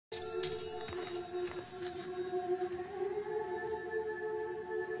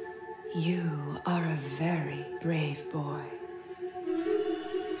You are a very brave boy.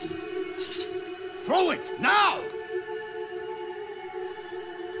 Throw it, now!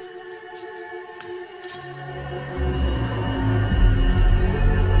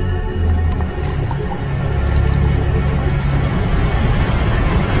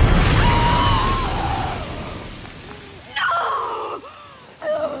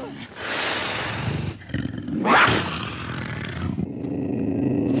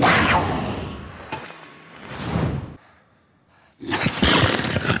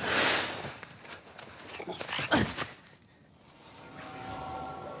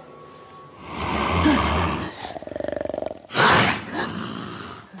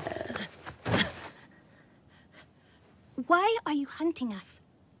 Why are you hunting us?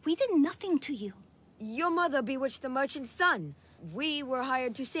 We did nothing to you. Your mother bewitched the merchant's son. We were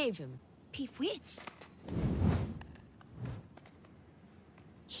hired to save him. Bewitched?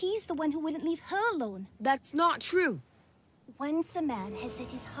 He's the one who wouldn't leave her alone. That's not true. Once a man has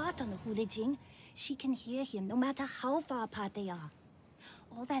set his heart on a Hulijing, she can hear him no matter how far apart they are.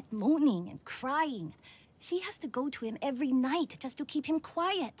 All that moaning and crying. She has to go to him every night just to keep him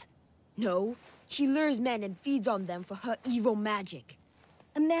quiet. No, she lures men and feeds on them for her evil magic.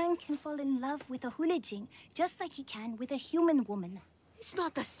 A man can fall in love with a Hulijing just like he can with a human woman. It's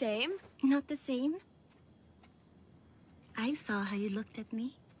not the same. Not the same? I saw how you looked at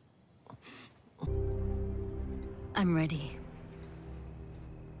me. I'm ready.